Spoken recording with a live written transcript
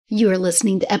You are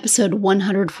listening to episode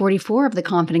 144 of the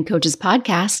Confident Coaches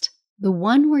podcast, the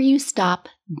one where you stop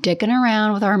dicking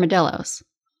around with armadillos.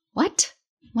 What?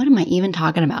 What am I even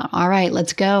talking about? All right,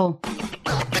 let's go.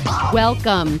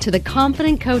 Welcome to the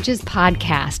Confident Coaches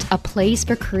podcast, a place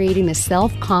for creating the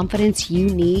self-confidence you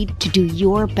need to do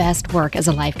your best work as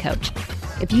a life coach.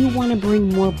 If you want to bring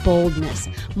more boldness,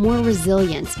 more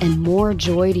resilience, and more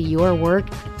joy to your work,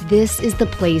 this is the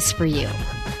place for you.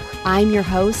 I'm your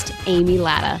host, Amy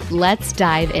Latta. Let's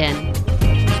dive in.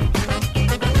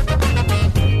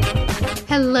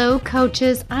 Hello,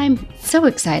 coaches. I'm so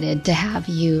excited to have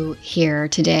you here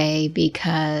today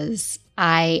because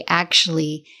I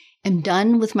actually am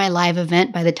done with my live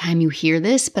event by the time you hear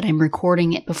this, but I'm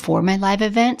recording it before my live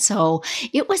event. So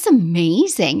it was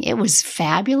amazing. It was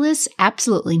fabulous.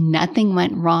 Absolutely nothing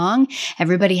went wrong.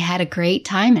 Everybody had a great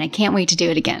time, and I can't wait to do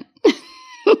it again.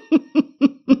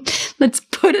 Let's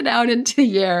put it out into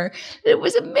the air. It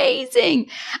was amazing.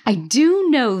 I do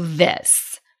know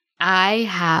this. I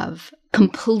have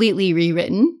completely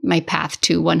rewritten my Path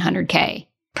to 100K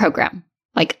program.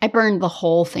 Like, I burned the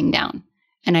whole thing down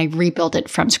and I rebuilt it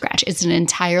from scratch. It's an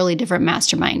entirely different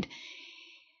mastermind.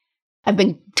 I've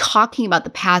been talking about the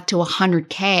Path to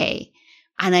 100K,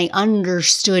 and I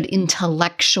understood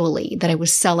intellectually that I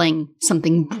was selling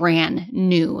something brand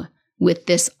new with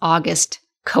this August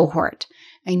cohort.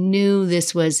 I knew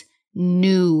this was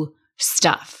new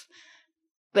stuff,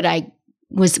 but I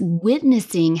was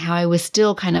witnessing how I was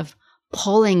still kind of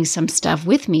pulling some stuff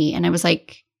with me. And I was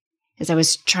like, as I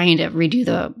was trying to redo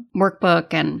the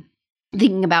workbook and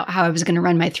thinking about how I was going to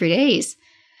run my 3 days,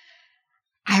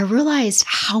 I realized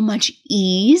how much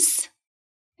ease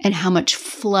and how much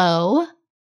flow.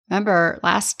 Remember,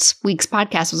 last week's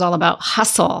podcast was all about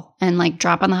hustle and like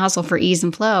drop on the hustle for ease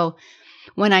and flow.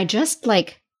 When I just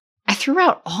I threw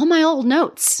out all my old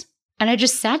notes and I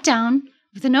just sat down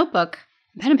with a notebook,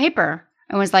 pen and paper,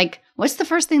 and was like, what's the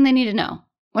first thing they need to know?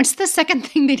 What's the second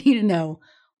thing they need to know?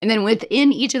 And then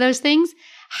within each of those things,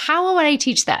 how would I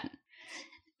teach that?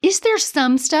 Is there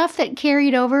some stuff that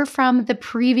carried over from the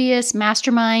previous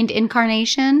mastermind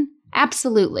incarnation?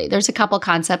 Absolutely. There's a couple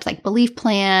concepts like belief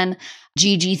plan,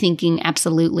 GG thinking,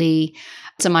 absolutely.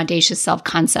 Some audacious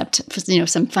self-concept,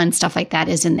 some fun stuff like that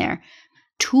is in there.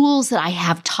 Tools that I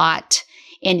have taught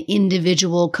in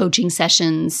individual coaching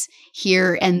sessions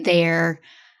here and there.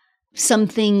 Some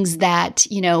things that,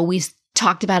 we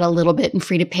talked about a little bit in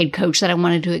Free to Paid Coach that I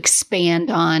wanted to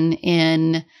expand on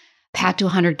in Path to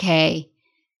 100K.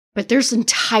 But there's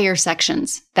entire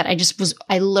sections that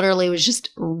I literally was just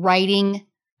writing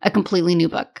a completely new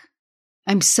book.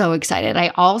 I'm so excited. I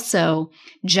also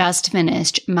just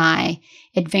finished my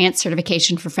advanced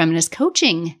certification for feminist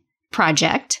coaching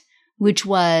project, which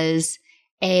was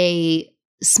a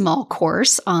small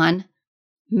course on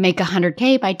make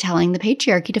 100K by telling the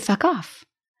patriarchy to fuck off.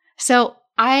 So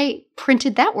I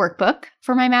printed that workbook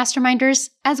for my masterminders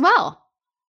as well.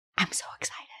 I'm so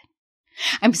excited.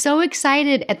 I'm so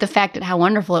excited at the fact that how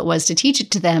wonderful it was to teach it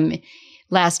to them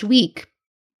last week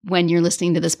when you're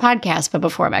listening to this podcast, but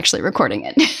before I'm actually recording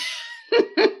it.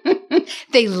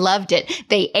 They loved it.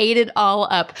 They ate it all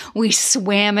up. We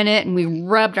swam in it and we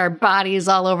rubbed our bodies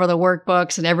all over the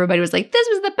workbooks, and everybody was like, this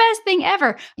was the best thing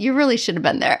ever. You really should have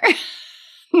been there.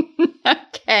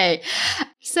 Okay.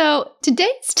 So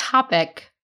today's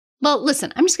topic, well,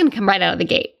 listen, I'm just going to come right out of the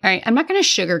gate. All right. I'm not going to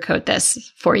sugarcoat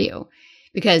this for you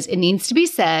because it needs to be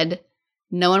said.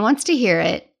 No one wants to hear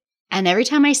it. And every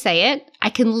time I say it, I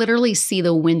can literally see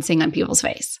the wincing on people's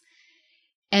face.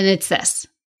 And it's this.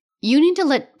 You need to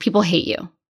let people hate you.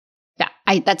 Yeah,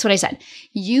 that's what I said.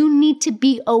 You need to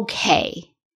be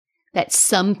okay that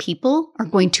some people are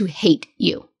going to hate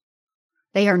you.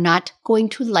 They are not going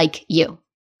to like you.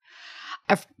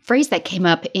 A phrase that came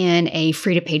up in a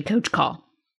Free to Paid Coach call.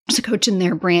 There's a coach in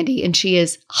there, Brandy, and she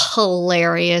is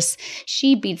hilarious.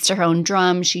 She beats her own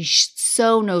drum. She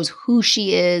so knows who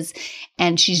she is,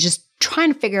 and she's just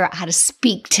trying to figure out how to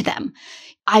speak to them.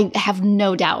 I have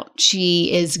no doubt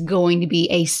she is going to be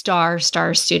a star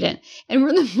student. And we're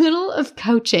in the middle of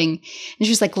coaching. And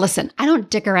she's like, listen, I don't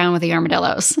dick around with the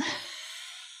armadillos.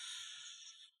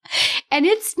 And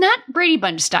it's not Brady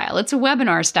Bunch style. It's a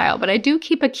webinar style. But I do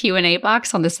keep a Q&A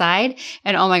box on the side.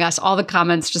 And oh my gosh, all the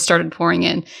comments just started pouring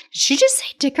in. Did she just say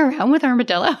dick around with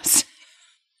armadillos?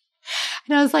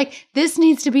 And I was like, this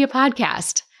needs to be a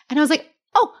podcast. And I was like,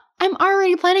 oh, I'm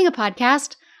already planning a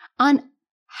podcast on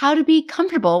how to be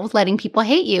comfortable with letting people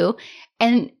hate you.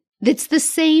 And it's the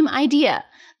same idea.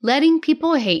 Letting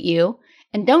people hate you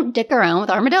and don't dick around with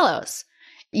armadillos.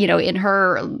 In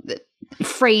her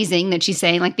phrasing that she's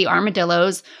saying, like the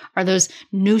armadillos are those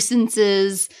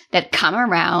nuisances that come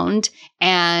around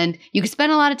and you could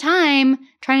spend a lot of time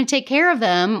trying to take care of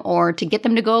them or to get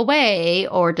them to go away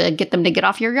or to get them to get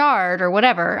off your yard or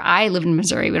whatever. I live in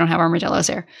Missouri. We don't have armadillos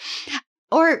here.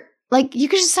 Or like you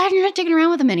could just decide you're not digging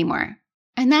around with them anymore.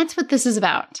 And that's what this is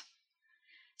about.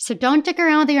 So don't dick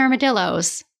around with the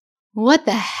armadillos. What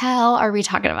the hell are we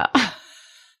talking about?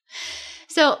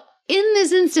 So in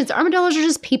this instance, armadillos are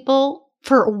just people,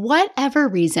 for whatever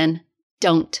reason,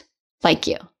 don't like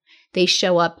you. They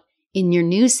show up in your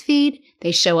newsfeed.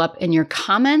 They show up in your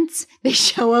comments. They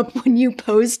show up when you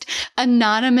post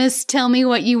anonymous, tell me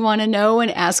what you want to know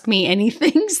and ask me any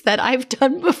things that I've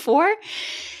done before.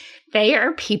 They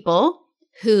are people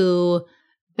who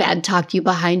bad talk you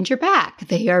behind your back.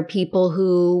 They are people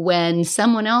who, when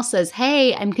someone else says,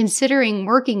 hey, I'm considering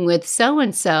working with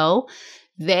so-and-so,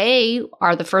 they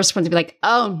are the first ones to be like,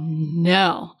 oh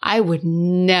no, I would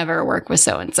never work with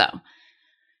so-and-so.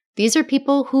 These are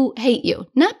people who hate you,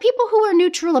 not people who are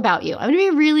neutral about you. I'm going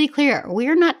to be really clear. We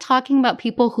are not talking about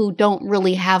people who don't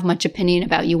really have much opinion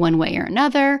about you one way or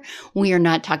another. We are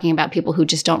not talking about people who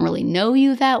just don't really know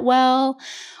you that well.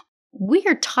 We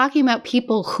are talking about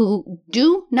people who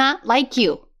do not like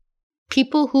you,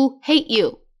 people who hate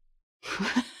you.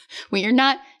 We are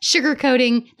not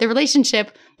sugarcoating the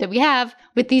relationship that we have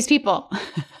with these people.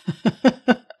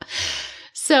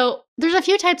 So there's a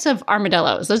few types of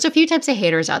armadillos. There's a few types of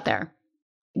haters out there.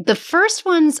 The first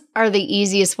ones are the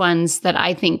easiest ones that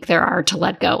I think there are to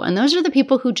let go. And those are the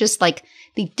people who just like,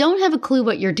 they don't have a clue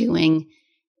what you're doing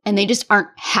and they just aren't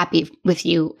happy with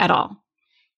you at all.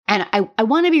 And I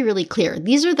want to be really clear.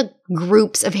 These are the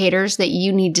groups of haters that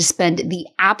you need to spend the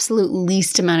absolute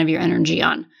least amount of your energy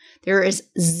on. There is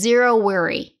zero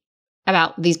worry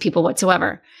about these people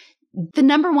whatsoever. The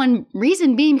number one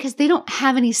reason being because they don't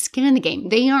have any skin in the game.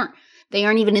 They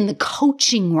aren't even in the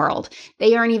coaching world.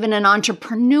 They aren't even an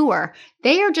entrepreneur.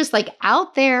 They are just like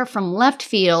out there from left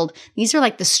field. These are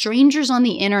like the strangers on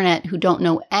the internet who don't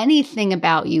know anything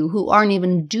about you, who aren't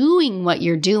even doing what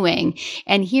you're doing.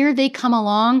 And here they come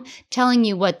along telling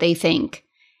you what they think.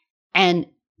 And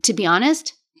to be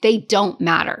honest, they don't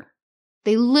matter.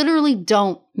 They literally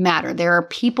don't matter. There are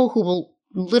people who will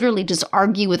literally just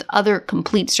argue with other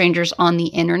complete strangers on the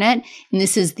internet. And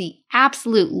this is the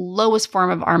absolute lowest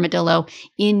form of armadillo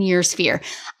in your sphere.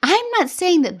 I'm not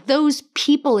saying that those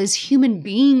people as human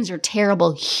beings are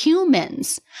terrible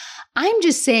humans. I'm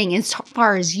just saying, as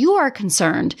far as you are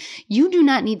concerned, you do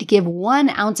not need to give 1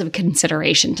 ounce of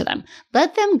consideration to them.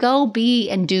 Let them go be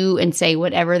and do and say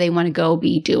whatever they want to go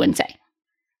be, do, and say.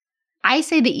 I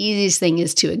say the easiest thing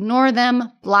is to ignore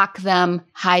them, block them,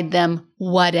 hide them,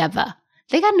 whatever.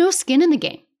 They got no skin in the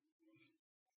game.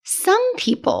 Some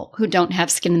people who don't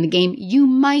have skin in the game, you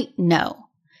might know.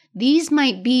 These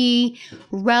might be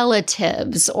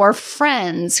relatives or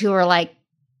friends who are like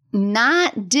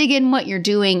not digging what you're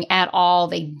doing at all.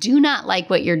 They do not like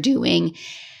what you're doing.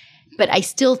 But I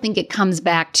still think it comes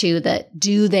back to the,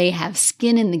 do they have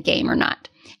skin in the game or not?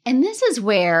 And this is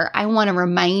where I want to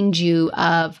remind you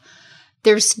of,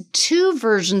 there's 2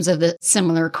 versions of the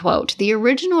similar quote. The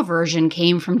original version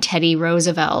came from Teddy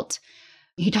Roosevelt.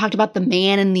 He talked about the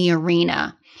man in the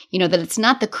arena, that it's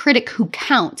not the critic who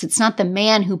counts. It's not the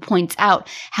man who points out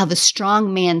how the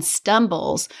strong man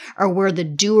stumbles or where the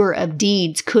doer of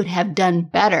deeds could have done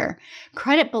better.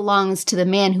 Credit belongs to the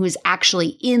man who is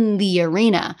actually in the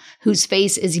arena, whose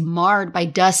face is marred by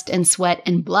dust and sweat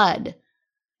and blood.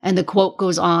 And the quote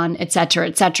goes on, etc.,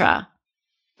 etc.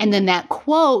 And then that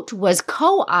quote was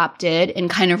co-opted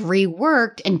and kind of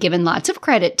reworked and given lots of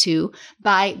credit to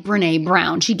by Brené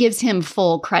Brown. She gives him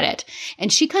full credit.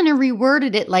 And she kind of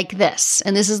reworded it like this.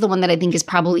 And this is the one that I think is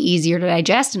probably easier to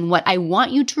digest and what I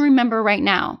want you to remember right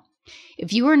now.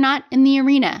 If you are not in the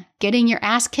arena getting your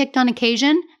ass kicked on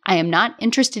occasion, I am not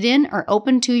interested in or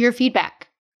open to your feedback.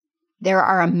 There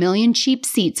are 1 million cheap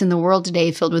seats in the world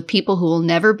today filled with people who will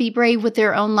never be brave with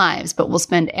their own lives, but will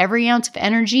spend every ounce of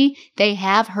energy they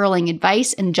have hurling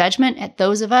advice and judgment at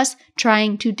those of us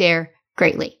trying to dare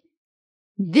greatly.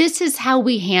 This is how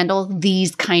we handle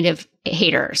these kind of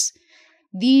haters.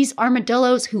 These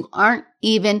armadillos who aren't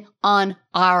even on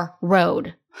our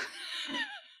road.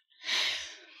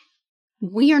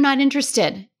 We are not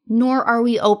interested, nor are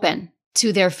we open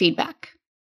to their feedback.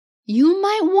 You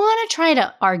might want to try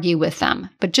to argue with them,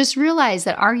 but just realize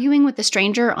that arguing with a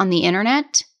stranger on the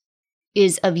internet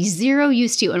is of zero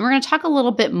use to you. And we're going to talk a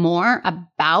little bit more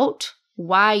about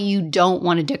why you don't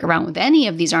want to dick around with any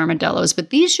of these armadillos,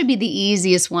 but these should be the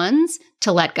easiest ones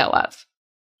to let go of.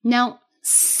 Now,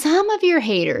 some of your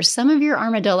haters, some of your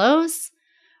armadillos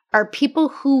are people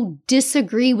who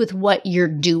disagree with what you're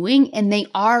doing, and they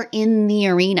are in the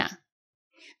arena.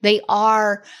 They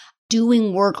are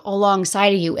doing work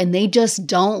alongside of you, and they just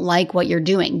don't like what you're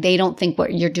doing. They don't think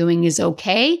what you're doing is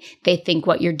okay. They think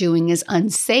what you're doing is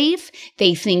unsafe.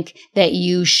 They think that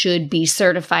you should be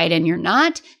certified and you're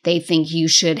not. They think you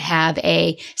should have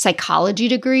a psychology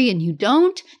degree and you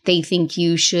don't. They think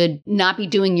you should not be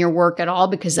doing your work at all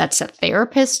because that's a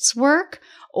therapist's work.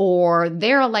 Or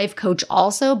they're a life coach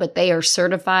also, but they are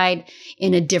certified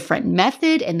in a different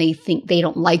method and they think they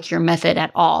don't like your method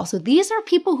at all. So these are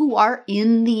people who are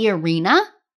in the arena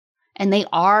and they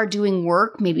are doing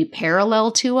work maybe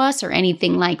parallel to us or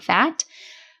anything like that.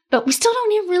 But we still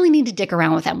don't really need to dick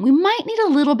around with them. We might need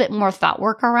a little bit more thought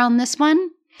work around this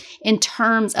one in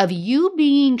terms of you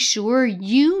being sure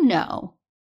you know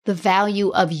the value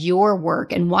of your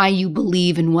work and why you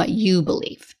believe in what you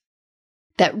believe.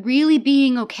 That really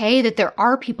being okay that there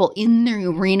are people in the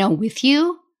arena with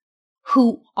you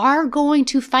who are going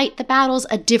to fight the battles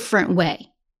a different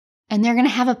way. And they're going to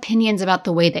have opinions about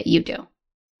the way that you do.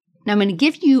 Now, I'm going to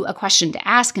give you a question to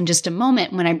ask in just a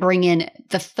moment when I bring in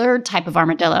the third type of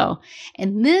armadillo.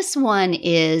 And this one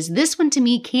to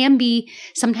me can be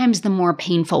sometimes the more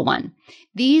painful one.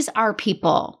 These are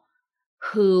people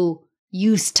who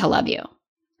used to love you,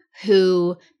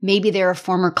 who maybe they're a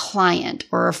former client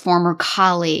or a former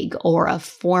colleague or a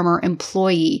former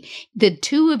employee. The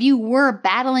two of you were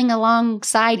battling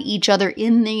alongside each other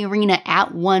in the arena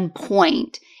at one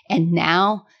point, and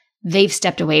now they've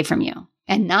stepped away from you.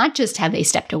 And not just have they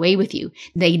stepped away with you,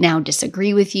 they now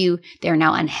disagree with you. They're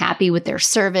now unhappy with their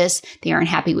service. They are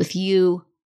unhappy with you.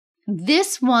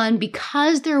 This one,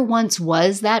 because there once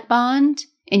was that bond,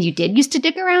 and you did used to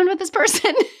dick around with this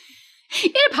person,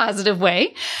 in a positive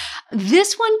way,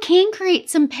 this one can create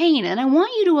some pain, and I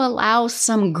want you to allow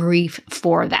some grief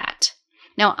for that.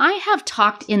 Now, I have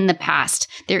talked in the past,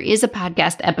 there is a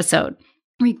podcast episode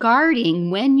regarding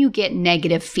when you get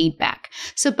negative feedback.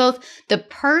 So both the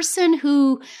person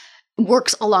who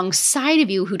works alongside of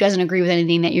you who doesn't agree with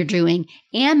anything that you're doing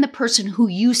and the person who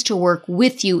used to work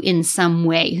with you in some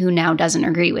way who now doesn't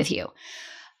agree with you.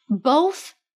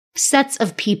 Both sets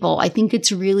of people, I think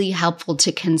it's really helpful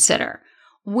to consider.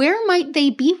 Where might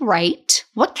they be right?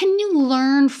 What can you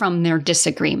learn from their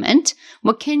disagreement?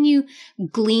 What can you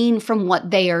glean from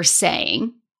what they are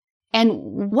saying? And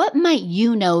what might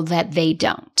you know that they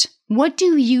don't? What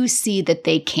do you see that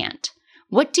they can't?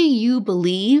 What do you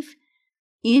believe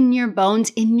in your bones,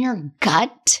 in your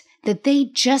gut, that they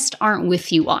just aren't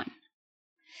with you on?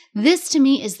 This to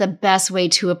me is the best way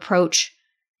to approach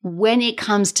when it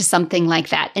comes to something like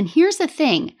that. And here's the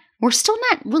thing, we're still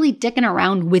not really dicking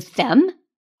around with them.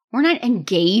 We're not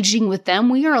engaging with them.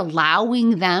 We are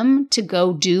allowing them to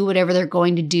go do whatever they're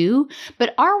going to do.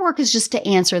 But our work is just to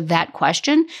answer that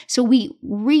question. So we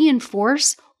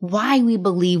reinforce why we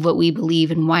believe what we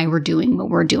believe and why we're doing what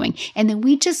we're doing. And then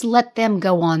we just let them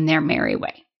go on their merry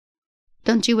way.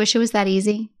 Don't you wish it was that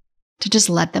easy to just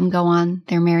let them go on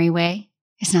their merry way?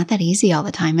 It's not that easy all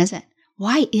the time, is it?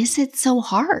 Why is it so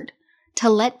hard to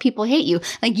let people hate you?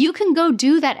 Like, you can go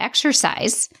do that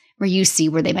exercise where you see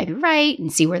where they might be right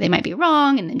and see where they might be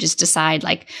wrong and then just decide,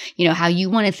 like, you know, how you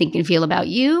want to think and feel about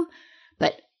you.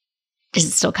 But does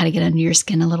it still kind of get under your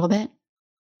skin a little bit?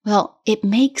 Well, it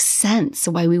makes sense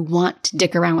why we want to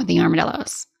dick around with the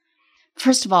armadillos.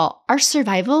 First of all, our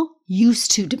survival used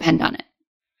to depend on it.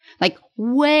 Like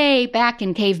way back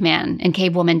in caveman and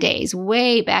cavewoman days,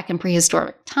 way back in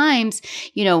prehistoric times,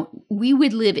 you know, we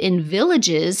would live in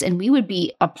villages and we would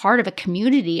be a part of a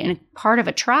community and a part of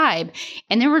a tribe.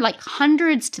 And there were like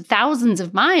hundreds to thousands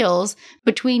of miles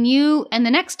between you and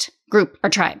the next group or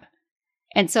tribe.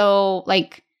 And so,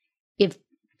 like, if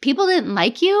people didn't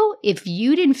like you, if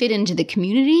you didn't fit into the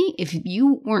community, if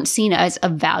you weren't seen as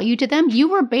of value to them, you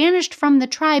were banished from the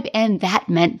tribe, and that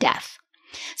meant death.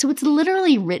 So it's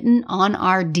literally written on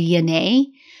our DNA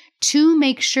to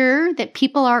make sure that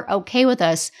people are okay with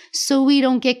us so we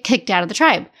don't get kicked out of the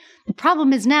tribe. The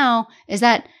problem is now is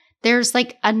that there's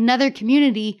like another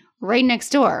community right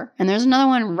next door, and there's another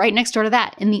one right next door to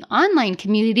that. In the online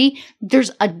community,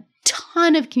 there's a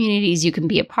ton of communities you can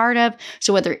be a part of.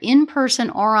 So whether in person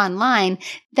or online,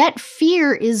 that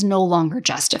fear is no longer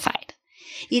justified.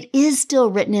 It is still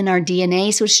written in our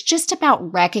DNA. So it's just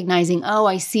about recognizing, oh,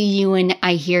 I see you and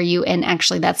I hear you. And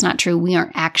actually, that's not true. We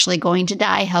aren't actually going to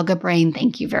die. Helga Brain,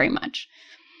 thank you very much.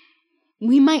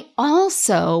 We might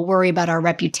also worry about our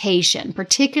reputation,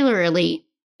 particularly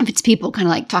if it's people kind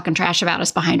of like talking trash about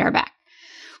us behind our back.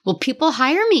 Will people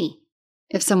hire me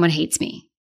if someone hates me?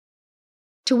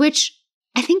 To which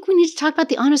I think we need to talk about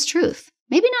the honest truth.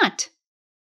 Maybe not.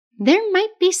 There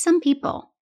might be some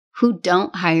people who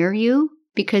don't hire you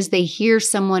because they hear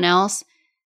someone else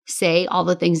say all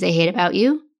the things they hate about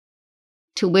you,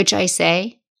 to which I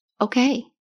say, okay,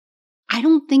 I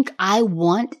don't think I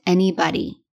want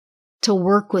anybody to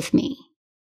work with me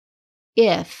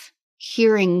if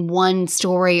hearing one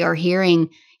story or hearing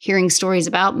stories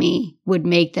about me would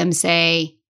make them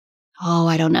say, oh,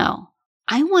 I don't know.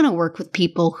 I want to work with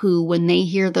people who, when they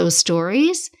hear those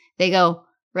stories, they go,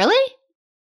 really?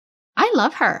 I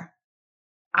love her.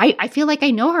 I feel like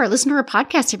I know her. I listen to her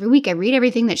podcast every week. I read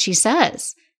everything that she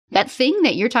says. That thing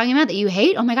that you're talking about that you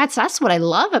hate, oh my God, so that's what I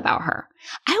love about her.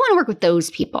 I want to work with those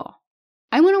people.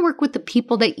 I want to work with the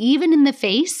people that even in the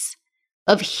face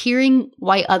of hearing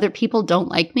why other people don't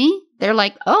like me, they're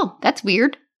like, oh, that's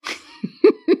weird.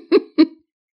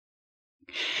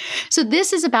 So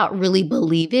this is about really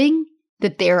believing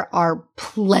that there are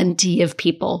plenty of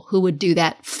people who would do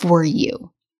that for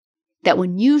you. That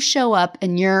when you show up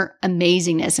in your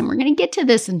amazingness, and we're going to get to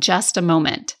this in just a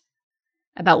moment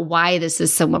about why this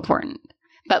is so important.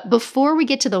 But before we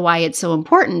get to the why it's so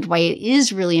important, why it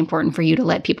is really important for you to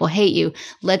let people hate you,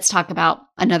 let's talk about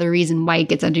another reason why it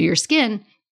gets under your skin.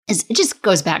 Is it just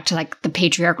goes back to like the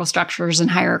patriarchal structures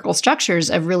and hierarchical structures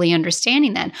of really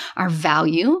understanding that our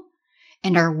value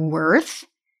and our worth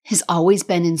has always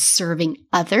been in serving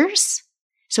others.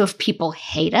 So if people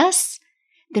hate us,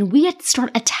 then we have to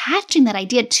start attaching that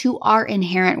idea to our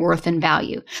inherent worth and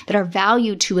value, that our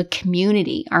value to a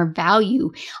community, our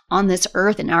value on this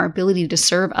earth and our ability to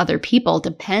serve other people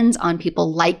depends on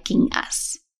people liking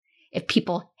us. If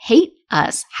people hate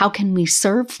us, how can we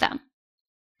serve them?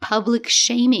 Public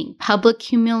shaming, public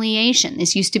humiliation.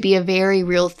 This used to be a very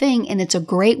real thing, and it's a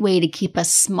great way to keep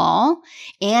us small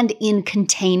and in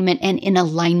containment and in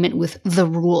alignment with the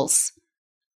rules.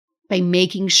 By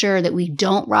making sure that we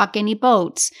don't rock any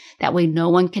boats, that way no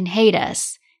one can hate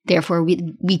us. Therefore,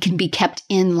 we can be kept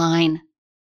in line.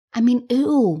 I mean,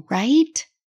 ooh, right?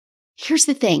 Here's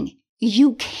the thing.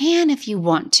 You can if you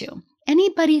want to.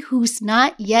 Anybody who's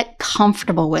not yet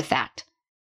comfortable with that,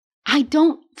 I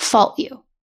don't fault you.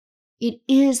 It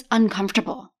is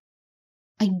uncomfortable.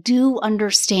 I do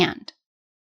understand.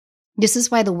 This is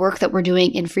why the work that we're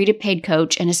doing in Free to Paid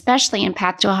Coach, and especially in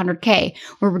Path to 100K,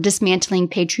 where we're dismantling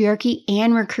patriarchy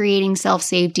and we're creating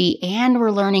self-safety and we're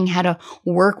learning how to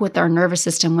work with our nervous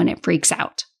system when it freaks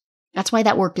out. That's why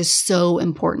that work is so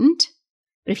important.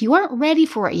 But if you aren't ready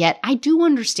for it yet, I do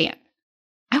understand.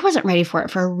 I wasn't ready for it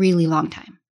for a really long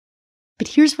time. But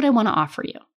here's what I want to offer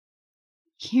you.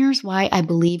 Here's why I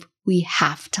believe we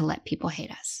have to let people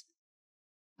hate us.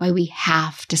 Why we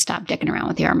have to stop dicking around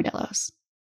with the armadillos.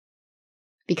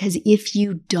 Because if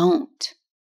you don't,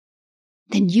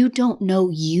 then you don't know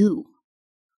you.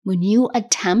 When you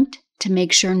attempt to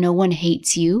make sure no one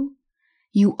hates you,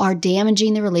 you are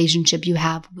damaging the relationship you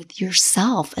have with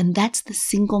yourself. And that's the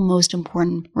single most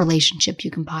important relationship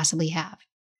you can possibly have.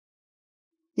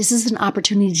 This is an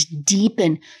opportunity to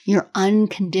deepen your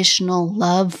unconditional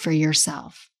love for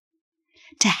yourself.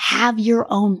 To have your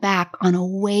own back on a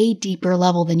way deeper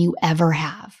level than you ever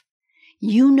have.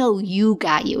 You know you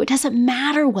got you. It doesn't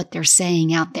matter what they're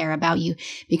saying out there about you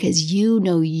because you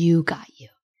know you got you.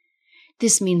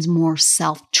 This means more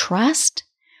self-trust.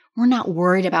 We're not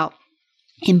worried about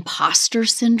imposter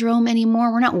syndrome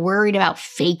anymore. We're not worried about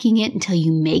faking it until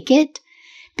you make it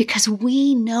because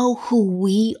we know who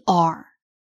we are.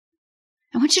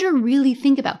 I want you to really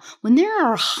think about when there are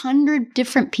 100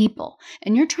 different people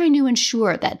and you're trying to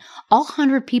ensure that all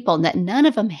 100 people, that none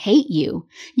of them hate you,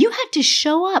 you have to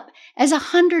show up as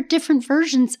 100 different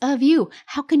versions of you.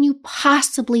 How can you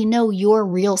possibly know your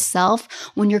real self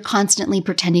when you're constantly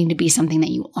pretending to be something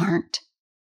that you aren't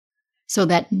so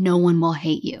that no one will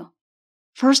hate you?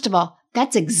 First of all,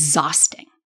 that's exhausting,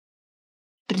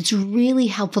 but it's really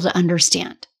helpful to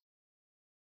understand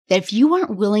that if you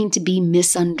aren't willing to be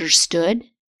misunderstood,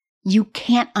 you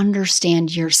can't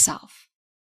understand yourself.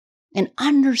 And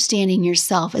understanding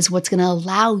yourself is what's going to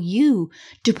allow you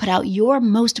to put out your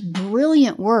most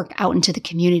brilliant work out into the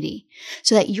community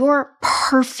so that your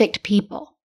perfect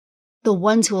people, the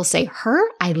ones who will say, her,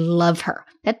 I love her.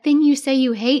 That thing you say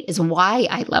you hate is why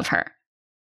I love her.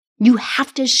 You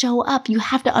have to show up. You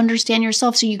have to understand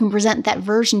yourself so you can present that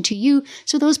version to you.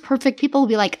 So those perfect people will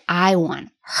be like, I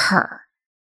want her.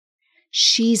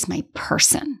 She's my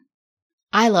person.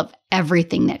 I love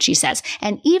everything that she says.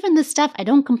 And even the stuff I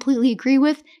don't completely agree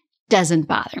with doesn't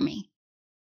bother me.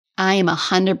 I am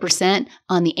 100%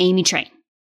 on the Amy train.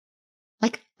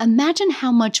 Like, imagine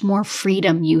how much more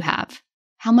freedom you have,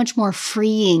 how much more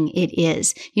freeing it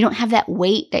is. You don't have that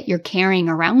weight that you're carrying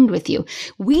around with you.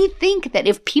 We think that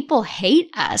if people hate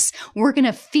us, we're going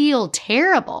to feel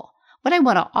terrible. What I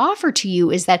want to offer to you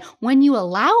is that when you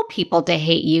allow people to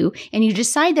hate you and you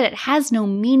decide that it has no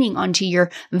meaning onto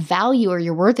your value or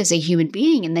your worth as a human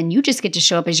being, and then you just get to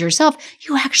show up as yourself,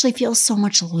 you actually feel so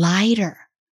much lighter,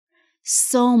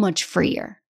 so much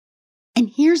freer. And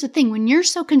here's the thing, when you're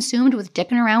so consumed with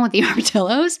dicking around with the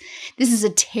armadillos, this is a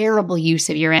terrible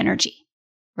use of your energy,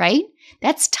 right?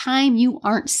 That's time you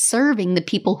aren't serving the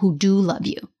people who do love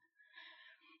you.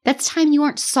 That's time you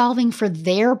aren't solving for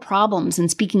their problems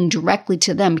and speaking directly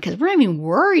to them because we're not even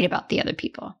worried about the other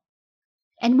people.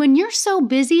 And when you're so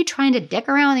busy trying to dick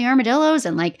around with the armadillos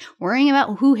and like worrying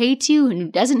about who hates you and who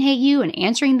doesn't hate you and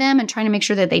answering them and trying to make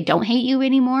sure that they don't hate you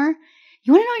anymore,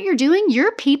 you want to know what you're doing?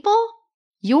 Your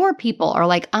people are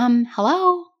like,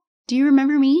 hello, do you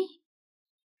remember me?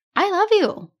 I love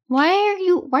you. Why are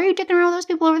you dicking around with those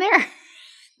people over there?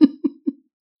 What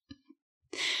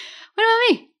about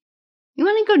me? You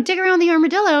want to go dig around the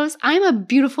armadillos? I'm a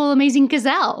beautiful, amazing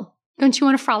gazelle. Don't you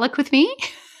want to frolic with me?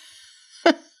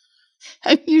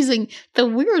 I'm using the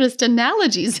weirdest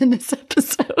analogies in this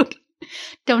episode.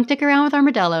 Don't dig around with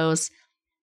armadillos.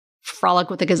 Frolic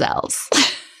with the gazelles.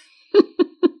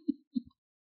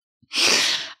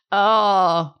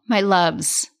 Oh, my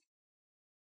loves.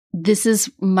 This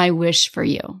is my wish for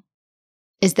you,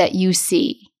 is that you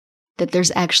see that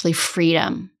there's actually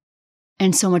freedom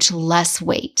and so much less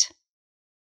weight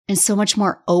and so much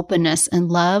more openness and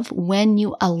love when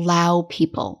you allow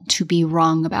people to be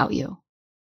wrong about you,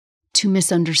 to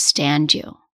misunderstand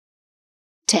you,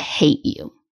 to hate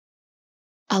you.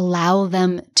 Allow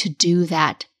them to do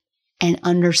that and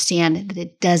understand that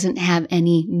it doesn't have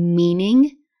any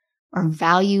meaning or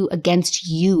value against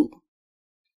you.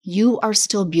 You are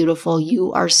still beautiful.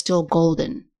 You are still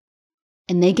golden.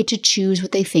 And they get to choose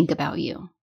what they think about you.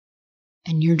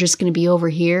 And you're just going to be over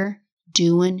here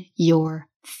doing your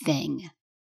thing.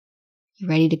 You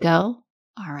ready to go?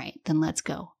 All right, then let's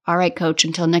go. All right, coach,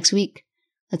 until next week,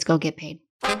 let's go get paid.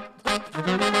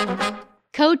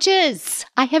 Coaches,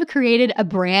 I have created a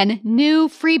brand new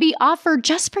freebie offer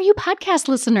just for you podcast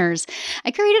listeners.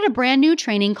 I created a brand new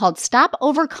training called Stop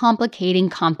Overcomplicating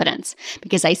Confidence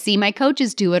because I see my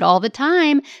coaches do it all the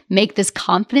time, make this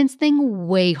confidence thing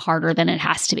way harder than it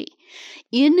has to be.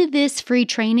 In this free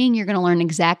training, you're going to learn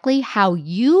exactly how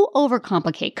you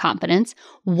overcomplicate confidence,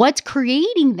 what's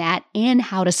creating that, and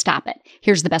how to stop it.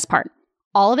 Here's the best part.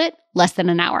 All of it, less than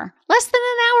an hour. Less than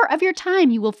an hour of your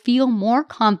time. You will feel more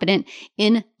confident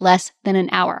in less than an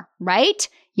hour, right?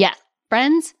 Yeah,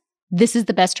 friends, this is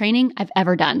the best training I've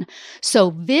ever done.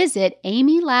 So visit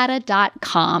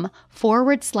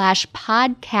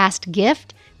amylatta.com/podcast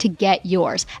gift to get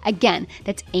yours. Again,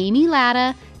 that's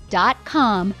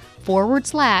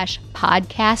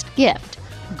amylatta.com/podcast gift.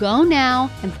 Go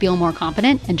now and feel more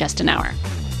confident in just an hour.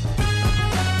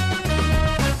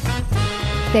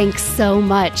 Thanks so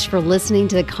much for listening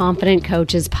to the Confident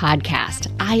Coaches podcast.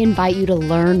 I invite you to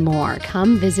learn more.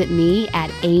 Come visit me at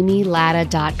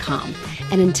amylatta.com.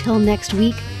 And until next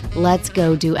week, let's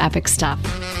go do epic stuff.